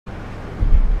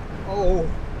Oh,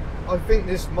 I think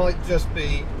this might just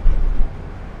be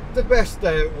the best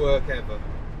day at work ever.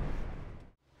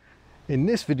 In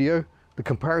this video, the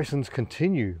comparisons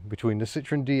continue between the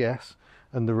Citroen DS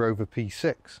and the Rover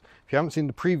P6. If you haven't seen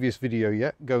the previous video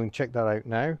yet, go and check that out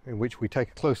now, in which we take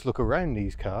a close look around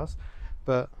these cars.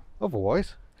 But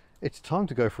otherwise, it's time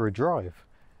to go for a drive,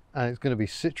 and it's going to be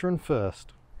Citroen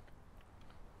first.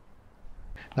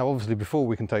 Now obviously, before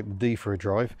we can take the D for a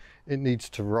drive, it needs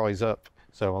to rise up.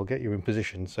 So I'll get you in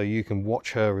position so you can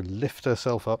watch her lift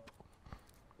herself up.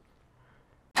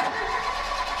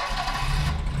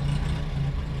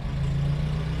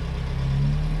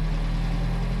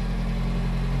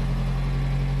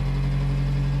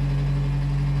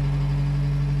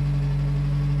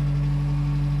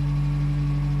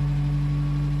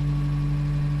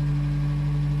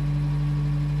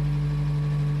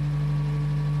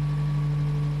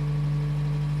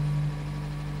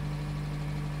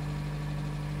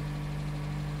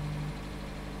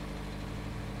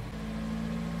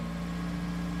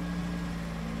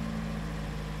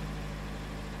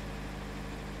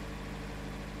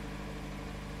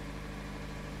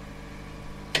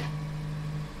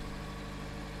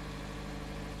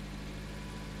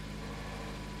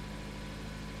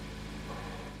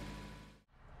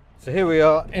 So here we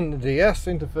are in the DS,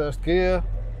 into first gear.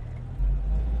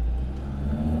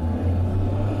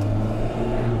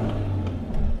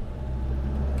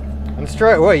 And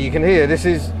straight away you can hear this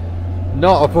is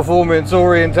not a performance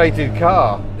orientated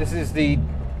car. This is the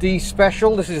D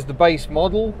Special, this is the base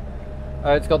model.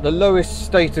 It's got the lowest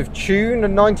state of tune,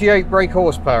 and 98 brake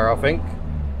horsepower I think,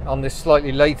 on this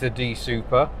slightly later D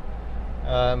Super.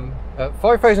 At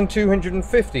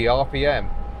 5,250 RPM.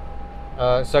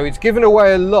 So it's given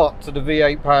away a lot to the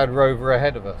V8 powered Rover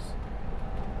ahead of us,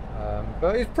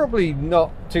 but it's probably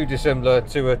not too dissimilar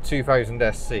to a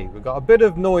 2000 SC. We've got a bit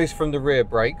of noise from the rear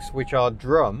brakes, which are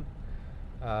drum,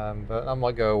 but that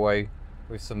might go away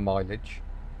with some mileage.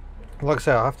 Like I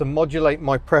say, I have to modulate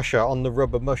my pressure on the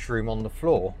rubber mushroom on the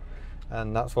floor,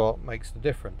 and that's what makes the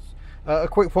difference. A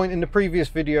quick point: in the previous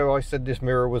video I said this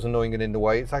mirror was annoying and in the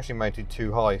way. It's actually mounted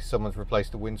too high. Someone's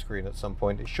replaced the windscreen at some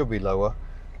point. It should be lower.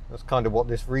 That's kind of what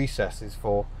this recess is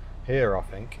for here, I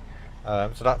think.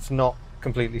 So that's not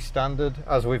completely standard,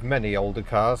 as with many older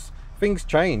cars. Things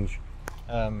change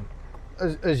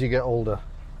as you get older.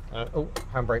 Oh,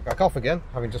 handbrake back off again,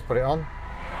 having just put it on.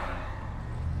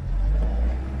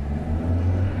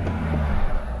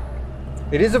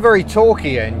 It is a very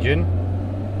torquey engine.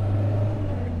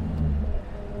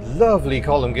 Lovely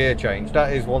column gear change.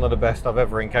 That is one of the best I've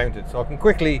ever encountered. So I can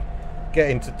quickly get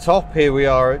into top. Here we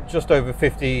are at just over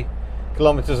 50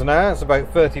 kilometers an hour. It's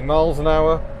about 30 miles an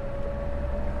hour.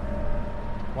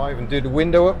 Might even do the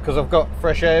window up because I've got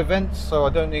fresh air vents, so I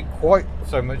don't need quite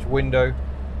so much window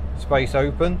space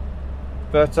open.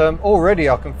 But already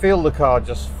I can feel the car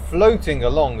just floating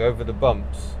along over the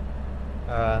bumps,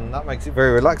 and that makes it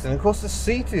very relaxing. Of course, the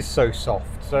seat is so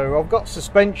soft, so I've got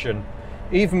suspension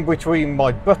even between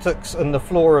my buttocks and the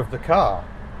floor of the car,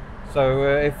 so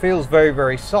it feels very,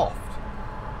 very soft.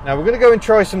 Now we're going to go and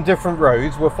try some different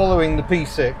roads. We're following the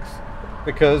P6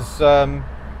 because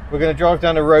we're going to drive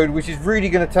down a road which is really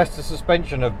going to test the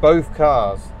suspension of both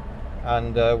cars,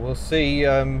 and we'll see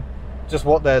just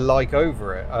what they're like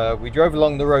over it. We drove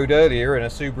along the road earlier in a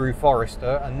Subaru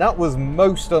Forester, and that was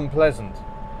most unpleasant.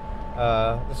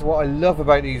 This is what I love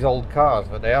about these old cars,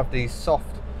 that they have these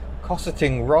soft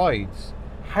cosseting rides.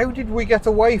 How did we get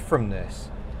away from this?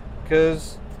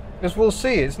 Because, as we'll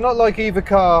see, it's not like either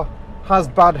car has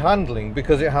bad handling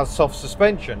because it has soft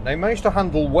suspension. They managed to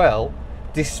handle well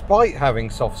despite having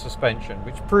soft suspension,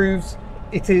 which proves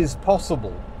it is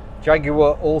possible.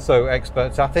 Jaguar also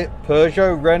experts at it.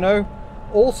 Peugeot, Renault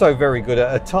also very good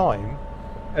at a time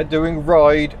at doing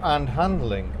ride and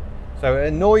handling. So it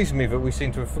annoys me that we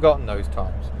seem to have forgotten those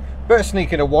times. Better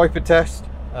sneak in a wiper test.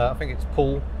 I think it's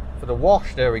pull for the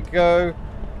wash. There we go.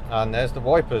 And there's the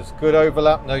wipers. Good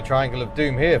overlap, no triangle of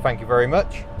doom here, thank you very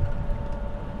much.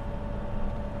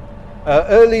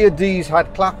 Earlier Ds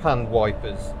had clap hand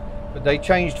wipers, but they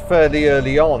changed fairly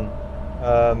early on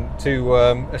to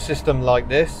a system like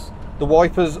this. The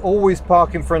wipers always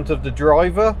park in front of the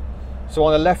driver, so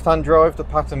on a left-hand drive the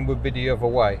pattern would be the other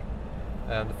way.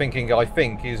 The thinking, I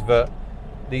think, is that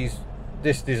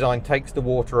this design takes the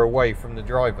water away from the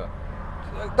driver.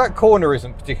 That corner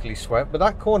isn't particularly swept, but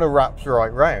that corner wraps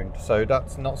right round, so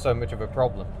that's not so much of a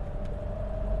problem.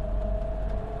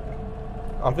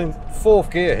 I'm in fourth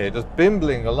gear here, just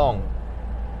bimbling along.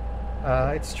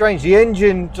 It's strange, the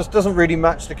engine just doesn't really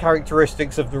match the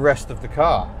characteristics of the rest of the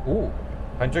car. Ooh,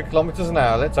 100 kilometers an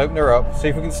hour, let's open her up, see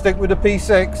if we can stick with the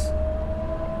P6.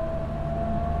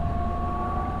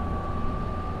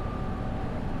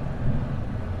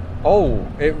 Oh,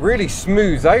 it really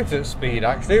smooths out at speed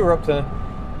actually. We're up to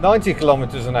 90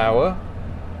 kilometers an hour,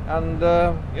 and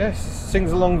yes,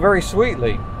 sings along very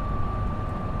sweetly.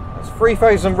 That's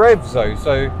 3,000 revs though,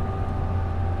 so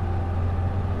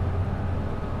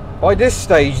by this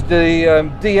stage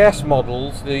the DS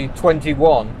models, the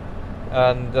 21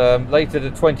 and later the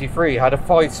 23, had a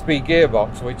 5-speed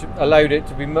gearbox which allowed it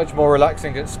to be much more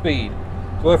relaxing at speed.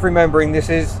 It's worth remembering this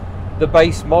is the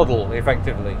base model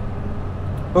effectively.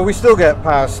 But we still get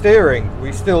power steering,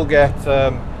 we still get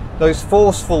those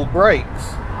forceful brakes.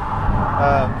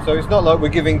 So it's not like we're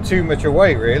giving too much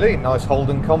away really. Nice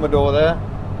Holden Commodore there.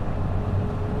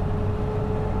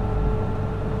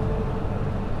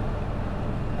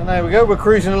 And there we go, we're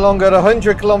cruising along at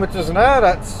 100 kilometers an hour.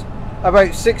 That's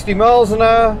about 60 miles an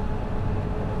hour.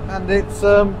 And it's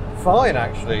fine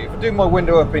actually. If I do my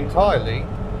window up entirely,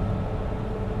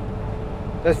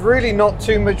 there's really not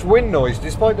too much wind noise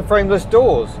despite the frameless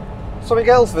doors. Something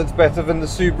else that's better than the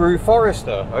Subaru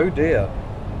Forester. Oh dear.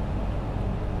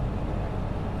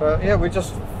 But yeah, we're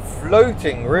just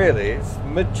floating really. It's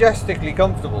majestically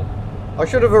comfortable. I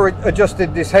should have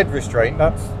adjusted this head restraint.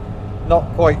 That's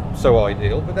not quite so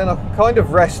ideal, but then I can kind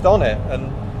of rest on it,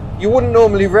 and you wouldn't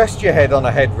normally rest your head on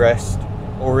a headrest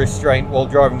or restraint while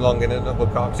driving along in another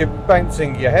car because you're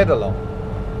bouncing your head along.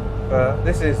 But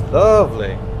this is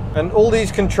lovely. And all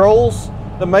these controls,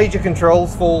 the major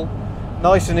controls, fall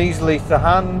nice and easily to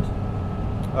hand.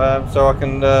 So I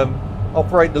can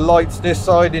operate the lights this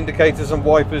side, indicators and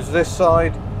wipers this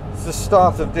side. It's the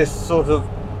start of this sort of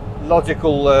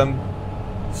logical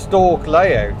stalk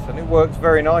layout, and it works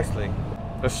very nicely.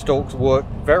 The stalks work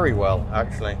very well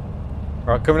actually.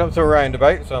 Right, coming up to a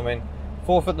roundabout, so I'm in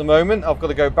 4th at the moment. I've got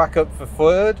to go back up for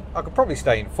 3rd. I could probably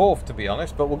stay in 4th to be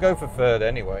honest, but we'll go for 3rd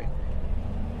anyway.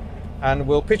 And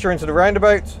we'll pitch her into the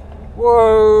roundabout.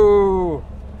 Whoa!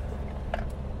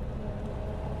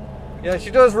 Yeah,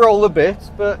 she does roll a bit,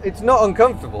 but it's not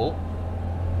uncomfortable.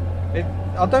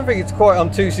 I don't think it's quite on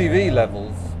 2CV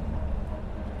levels.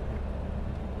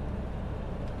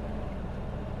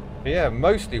 But yeah,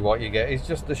 mostly what you get is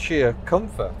just the sheer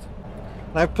comfort.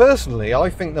 Now personally, I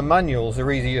think the manuals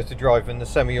are easier to drive than the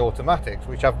semi-automatics,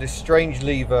 which have this strange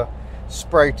lever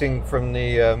sprouting from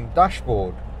the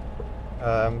dashboard.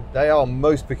 They are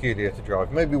most peculiar to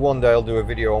drive. Maybe one day I'll do a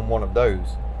video on one of those.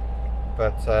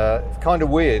 But it's kind of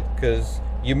weird because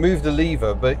you move the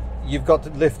lever, but you've got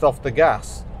to lift off the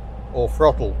gas or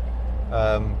throttle.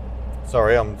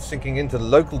 Sorry, I'm sinking into the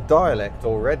local dialect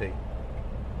already.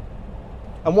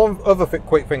 And one other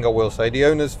quick thing I will say, the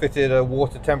owners fitted a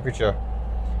water temperature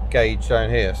gauge down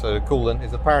here, so the coolant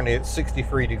is apparently at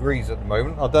 63 degrees at the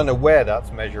moment. I don't know where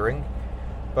that's measuring,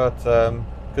 but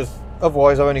because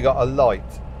otherwise I've only got a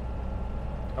light,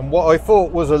 and what I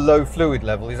thought was a low fluid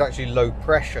level is actually low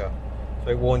pressure,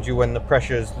 so it warns you when the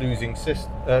pressure's losing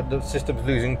the system's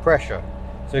losing pressure.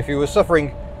 So if you were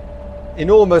suffering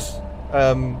enormous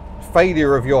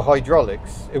failure of your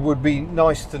hydraulics, it would be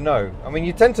nice to know. I mean,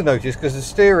 you tend to notice because the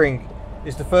steering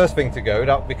is the first thing to go.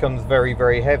 That becomes very,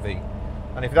 very heavy,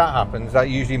 and if that happens, that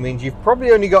usually means you've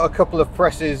probably only got a couple of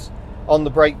presses on the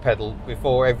brake pedal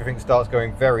before everything starts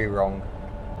going very wrong.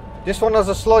 This one has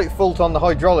a slight fault on the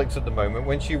hydraulics at the moment.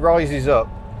 When she rises up,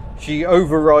 she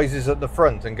over rises at the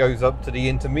front and goes up to the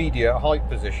intermediate height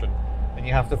position, and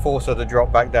you have to force her to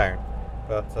drop back down.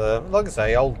 But like I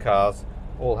say, old cars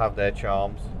all have their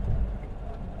charms.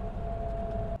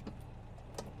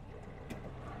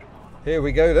 Here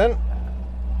we go then.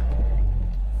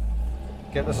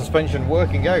 Get the suspension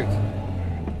working out.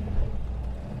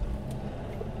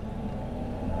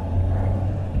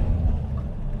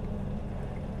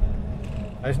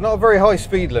 It's not a very high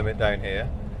speed limit down here,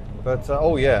 but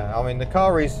oh yeah, I mean the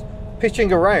car is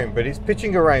pitching around, but it's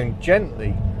pitching around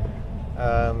gently.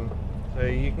 So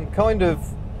you can kind of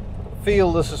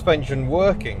feel the suspension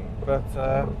working, but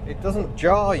it doesn't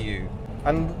jar you.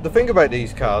 And the thing about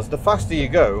these cars, the faster you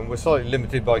go, and we're slightly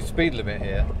limited by speed limit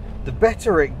here, the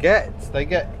better it gets. They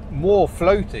get more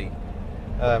floaty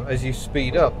as you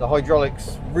speed up. The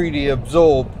hydraulics really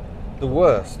absorb the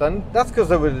worst, and that's because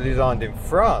they were designed in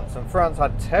France, and France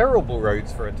had terrible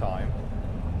roads for a time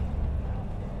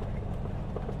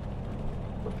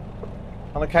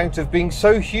on account of being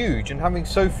so huge and having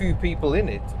so few people in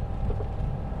it.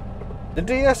 The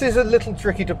DS is a little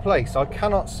tricky to place. I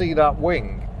cannot see that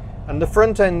wing, and the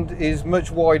front end is much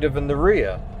wider than the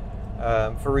rear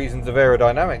for reasons of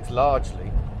aerodynamics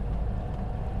largely.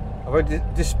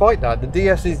 But despite that, the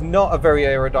DS is not a very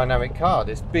aerodynamic car.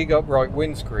 This big upright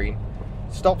windscreen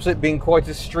stops it being quite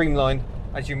as streamlined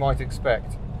as you might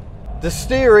expect. The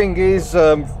steering is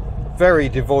very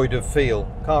devoid of feel.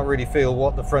 Can't really feel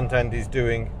what the front end is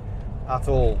doing at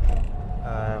all.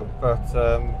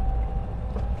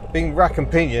 Being rack and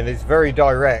pinion is very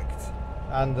direct,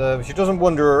 and she doesn't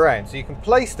wander around, so you can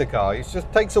place the car. It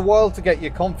just takes a while to get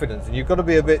your confidence, and you've got to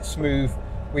be a bit smooth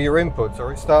with your inputs,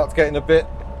 or it starts getting a bit,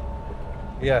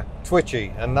 yeah,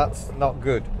 twitchy, and that's not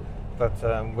good. But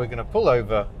we're going to pull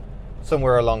over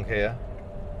somewhere along here.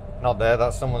 Not there,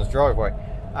 that's someone's driveway,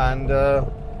 and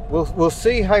we'll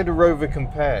see how the Rover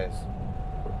compares.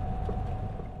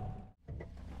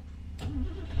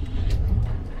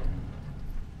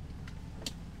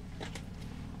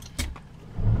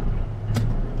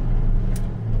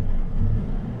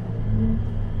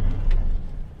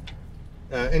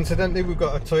 Incidentally, we've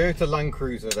got a Toyota Land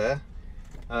Cruiser there.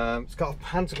 It's got a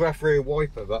pantograph rear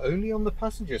wiper, but only on the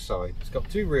passenger side. It's got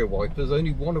two rear wipers,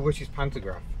 only one of which is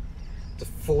pantograph, to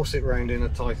force it round in a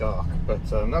tight arc. But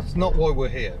that's not why we're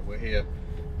here. We're here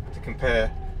to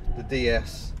compare the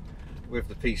DS with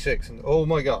the P6. And oh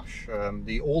my gosh,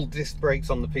 the all disc brakes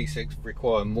on the P6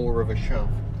 require more of a shove.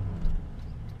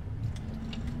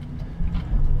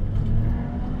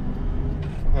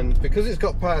 And because it's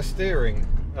got power steering,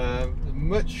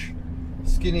 much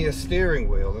skinnier steering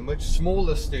wheel, a much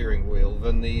smaller steering wheel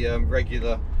than the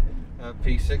regular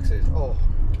P6s. Oh,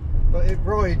 but it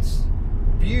rides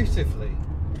beautifully.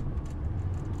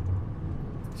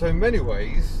 So in many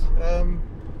ways,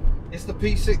 is the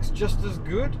P6 just as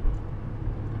good?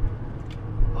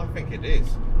 I think it is.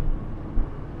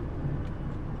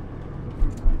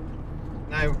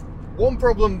 Now, one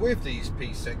problem with these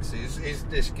P6s is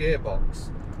this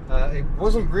gearbox. It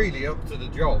wasn't really up to the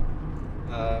job.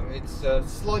 It's a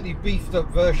slightly beefed up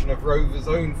version of Rover's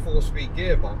own 4-speed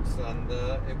gearbox, and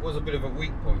it was a bit of a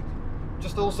weak point.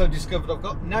 Just also discovered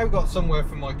I've now got somewhere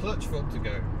for my clutch foot to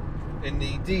go. In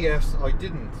the DS I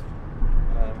didn't.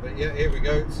 But yeah, here we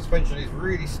go. Suspension is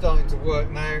really starting to work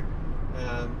now.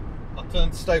 I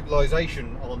turned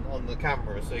stabilisation on the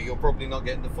camera, so you're probably not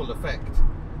getting the full effect.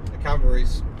 The camera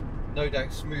is no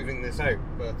doubt smoothing this out,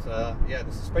 but yeah,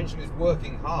 the suspension is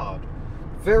working hard.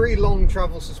 Very long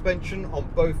travel suspension on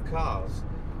both cars.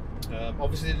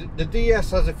 Obviously the DS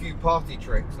has a few party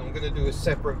tricks, and I'm going to do a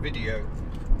separate video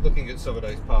looking at some of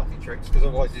those party tricks, because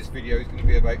otherwise this video is going to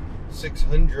be about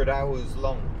 600 hours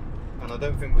long, and I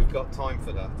don't think we've got time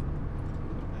for that.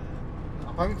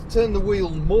 I'm having to turn the wheel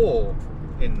more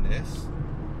in this,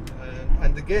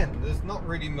 and again, there's not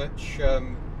really much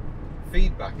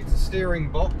feedback. It's a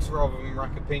steering box rather than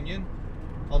rack and pinion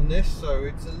on this, so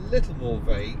it's a little more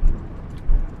vague.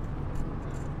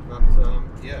 But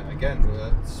yeah, again,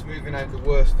 we're smoothing out the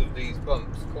worst of these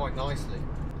bumps quite nicely.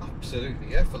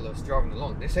 Absolutely effortless driving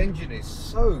along. This engine is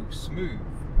so smooth.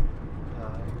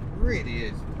 It really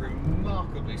is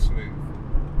remarkably smooth.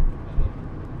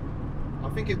 I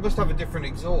think it must have a different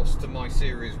exhaust to my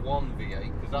Series 1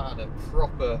 V8, because that had a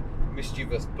proper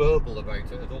mischievous burble about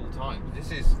it at all times.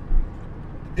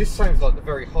 This sounds like the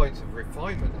very height of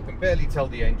refinement. I can barely tell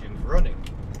the engine's running.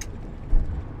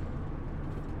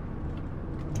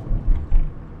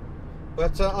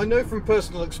 But I know from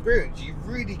personal experience, you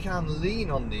really can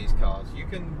lean on these cars. You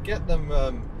can get them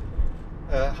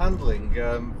handling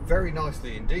very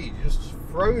nicely indeed. You just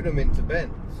throw them into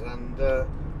bends, and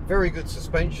very good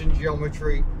suspension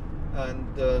geometry,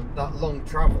 and that long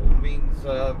travel means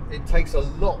it takes a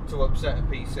lot to upset a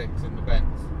P6 in the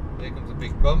bends. Here comes a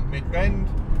big bump mid-bend.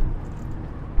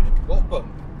 What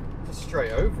bump? Just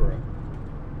straight over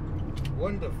it.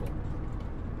 Wonderful.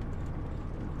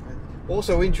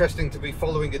 Also interesting to be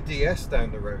following a DS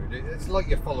down the road. It's like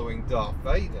you're following Darth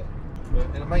Vader.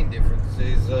 But the main difference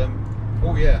is,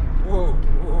 oh yeah, whoa,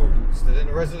 still in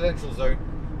a residential zone.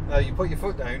 You put your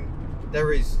foot down,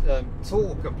 there is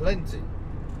torque aplenty.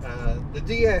 The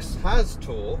DS has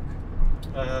torque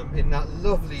in that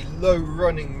lovely low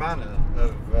running manner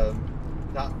of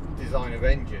that design of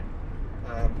engine,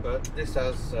 but this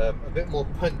has a bit more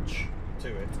punch to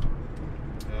it.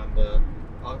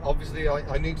 And obviously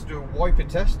I need to do a wiper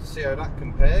test to see how that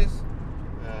compares.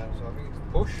 So I think it's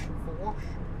push for wash.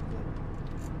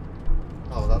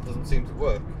 Oh, that doesn't seem to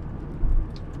work.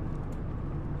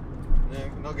 No,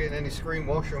 we're not getting any screen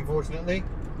wash, unfortunately.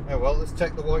 Oh well, let's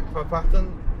check the wiper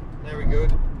pattern. There we go.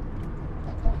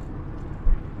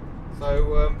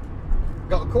 So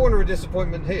got a corner of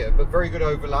disappointment here, but very good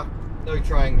overlap, no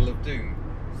triangle of doom,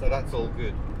 so that's all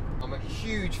good. I'm a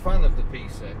huge fan of the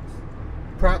P6,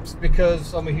 perhaps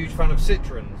because I'm a huge fan of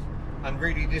Citroens, and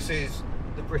really this is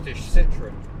the British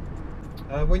Citroen.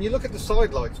 When you look at the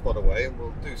side lights, by the way, and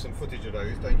we'll do some footage of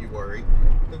those, don't you worry,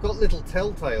 they've got little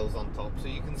telltales on top, so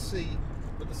you can see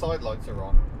that the side lights are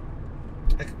on.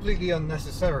 They're completely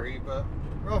unnecessary, but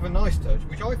rather nice touch,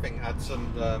 which I think adds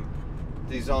some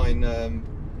design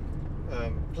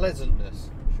pleasantness,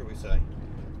 shall we say.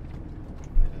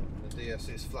 The DS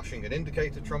is flashing an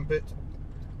indicator trumpet.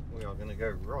 We are going to go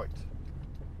right.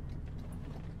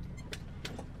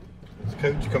 There's a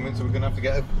coach coming, so we're going to have to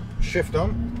get a shift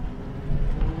on.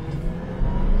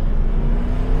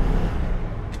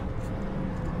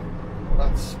 Oh,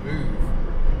 that's smooth.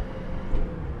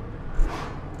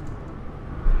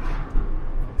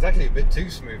 It's actually a bit too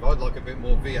smooth. I'd like a bit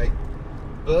more V8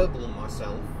 burble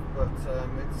myself, but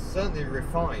it's certainly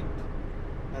refined.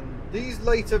 And these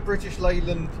later British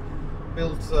Leyland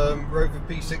built Rover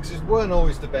P6s weren't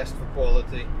always the best for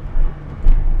quality.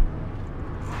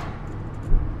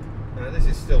 This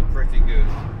is still pretty good.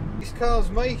 These cars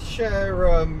may share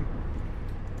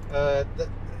a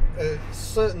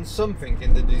certain something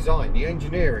in the design, the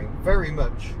engineering. Very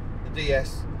much the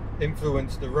DS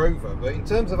influenced the Rover, but in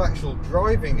terms of actual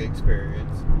driving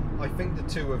experience, I think the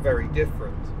two are very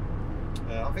different.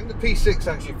 I think the P6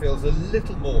 actually feels a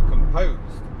little more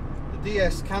composed. The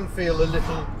DS can feel a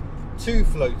little too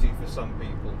floaty for some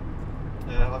people.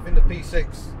 I think the P6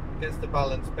 gets the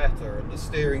balance better and the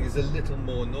steering is a little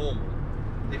more normal.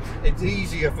 It's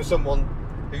easier for someone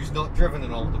who's not driven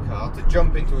an older car to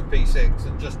jump into a P6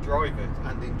 and just drive it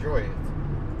and enjoy it.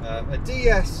 A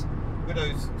DS with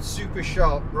those super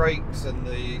sharp brakes and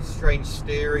the strange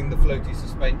steering, the floaty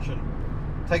suspension,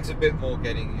 takes a bit more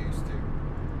getting used to.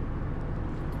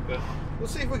 But we'll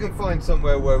see if we can find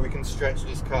somewhere where we can stretch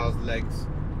this car's legs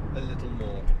a little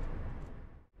more.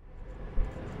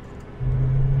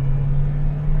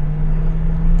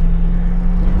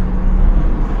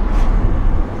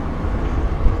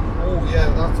 Yeah,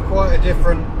 that's quite a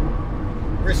different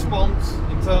response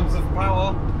in terms of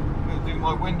power. I'm going to do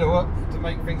my window up to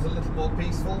make things a little more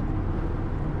peaceful.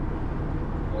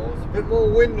 Oh, there's a bit more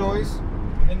wind noise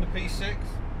in the P6.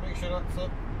 Make sure that's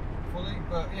up fully.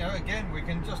 But you know, again, we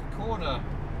can just corner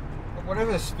at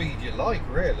whatever speed you like,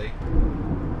 really.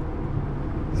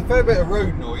 There's a fair bit of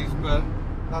road noise, but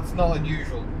that's not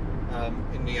unusual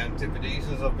in the Antipodes,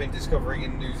 as I've been discovering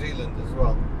in New Zealand as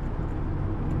well.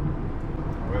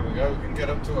 There we go, we can get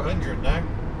up to 100 now.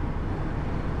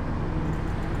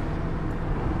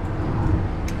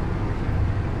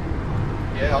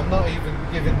 Yeah, I'm not even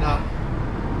giving that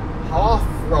half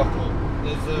throttle.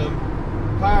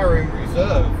 There's power in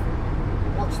reserve.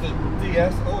 Watch the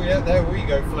DS. Oh yeah, there we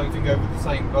go, floating over the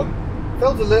same bump.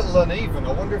 Felt a little uneven.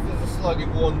 I wonder if there's a slightly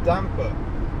worn damper.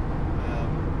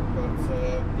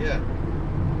 Yeah,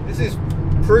 this is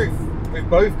proof with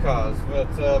both cars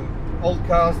that old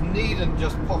cars needn't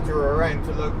just potter around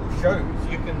to local shows.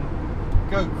 You can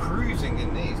go cruising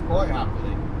in these quite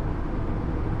happily.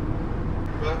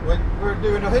 But we're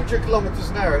doing 100 kilometers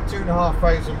an hour at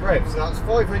 2,500 revs. So that's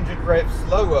 500 revs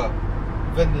slower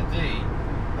than the D,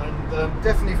 and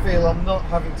definitely feel I'm not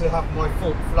having to have my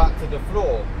foot flat to the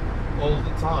floor all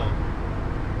the time.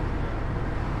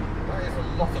 That is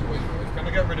a lot of wind noise. Can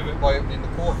I get rid of it by opening the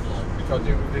quarter light, which I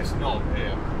do with this knob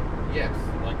here? Yes,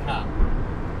 I can.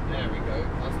 There we go,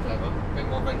 that's clever. A bit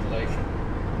more ventilation.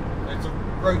 It's a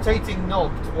rotating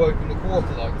knob to open the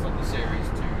quarter lights on the Series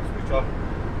 2s, which I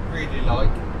really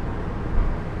like.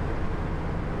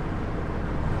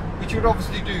 Which you would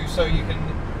obviously do so you can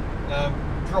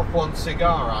drop one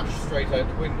cigar ash straight out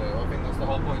the window. I think that's the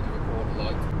whole point of a quarter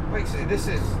light. Basically, this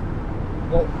is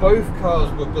what both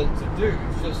cars were built to do.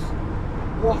 It's just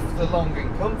waft along in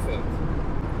comfort.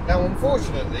 Now,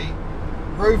 unfortunately,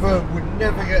 Rover would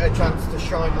never get a chance to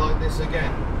shine like this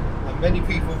again, and many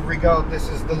people regard this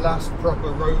as the last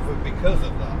proper Rover because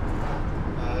of that.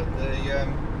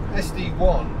 The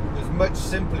SD1 was much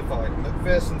simplified.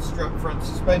 McPherson strut front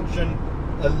suspension,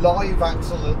 a live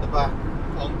axle at the back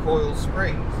on coil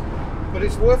springs. But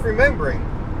it's worth remembering,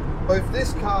 both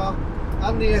this car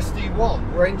and the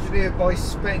SD1 were engineered by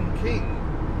Spen King,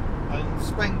 and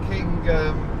Spen King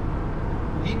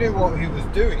he knew what he was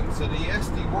doing, so the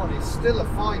SD1 is still a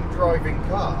fine driving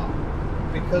car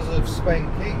because of Spen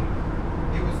King.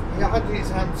 He had his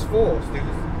hands forced.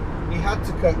 He had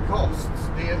to cut costs.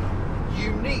 The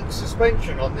unique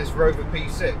suspension on this Rover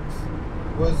P6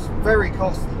 was very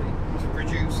costly to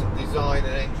produce and design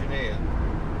and engineer.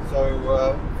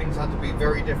 So things had to be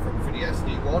very different for the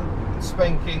SD1. And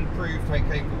Spen King proved how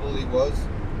capable he was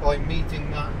by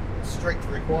meeting that strict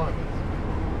requirement.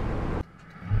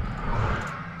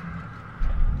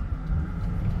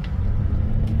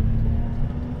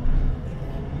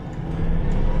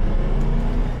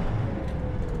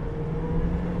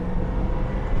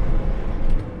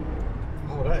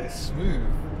 Smooth,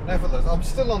 nevertheless. I'm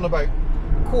still on about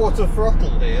quarter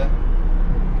throttle here,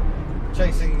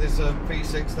 chasing this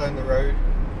P6 down the road.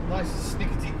 Nice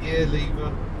snickety gear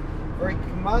lever, very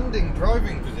commanding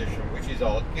driving position, which is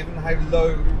odd given how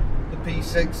low the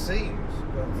P6 seems,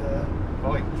 but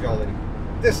quite jolly.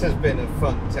 This has been a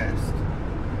fun test.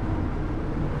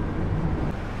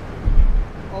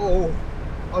 Oh,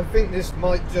 I think this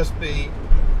might just be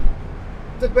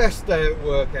the best day at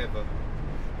work ever.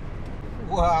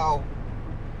 Wow.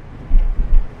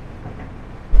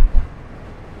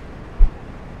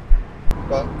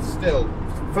 But still,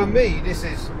 for me, this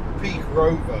is peak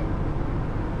Rover.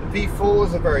 The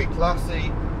P4s are very classy,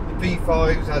 the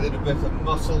P5s added a bit of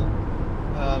muscle,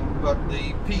 but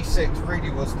the P6 really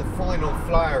was the final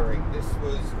flowering. This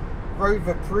was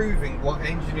Rover proving what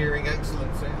engineering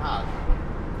excellence it had.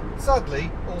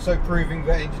 Sadly, also proving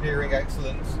that engineering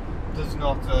excellence does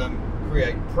not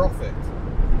create profit.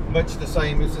 Much the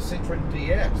same as the Citroen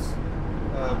DS,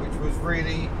 which was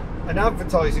really an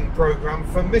advertising program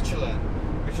for Michelin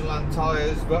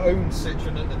tyres that owned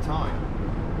Citroen at the time.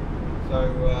 So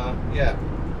yeah,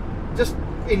 just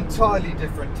entirely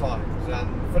different times,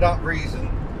 and for that reason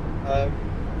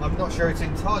I'm not sure it's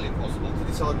entirely possible to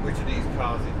decide which of these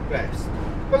cars is best.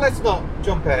 But let's not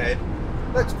jump ahead,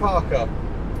 let's park up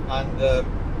and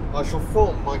I shall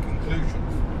form my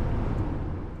conclusions.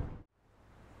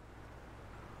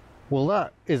 Well,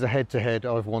 that is a head-to-head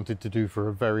I've wanted to do for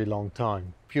a very long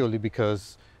time, purely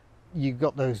because you've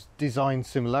got those design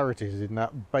similarities in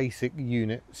that basic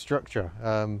unit structure.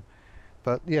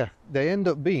 But yeah, they end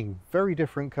up being very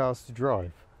different cars to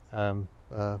drive,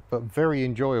 but very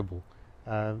enjoyable.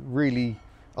 Really,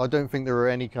 I don't think there are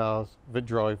any cars that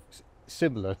drive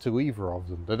similar to either of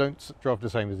them. They don't drive the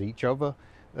same as each other.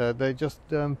 They're just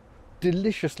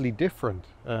deliciously different,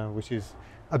 which is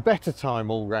a better time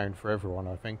all round for everyone,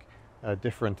 I think.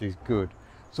 Different is good.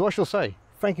 So I shall say,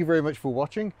 thank you very much for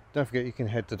watching. Don't forget you can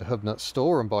head to the Hubnut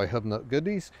store and buy Hubnut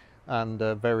goodies, and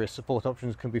various support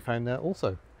options can be found there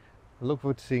also. I look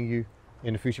forward to seeing you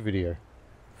in a future video.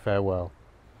 Farewell.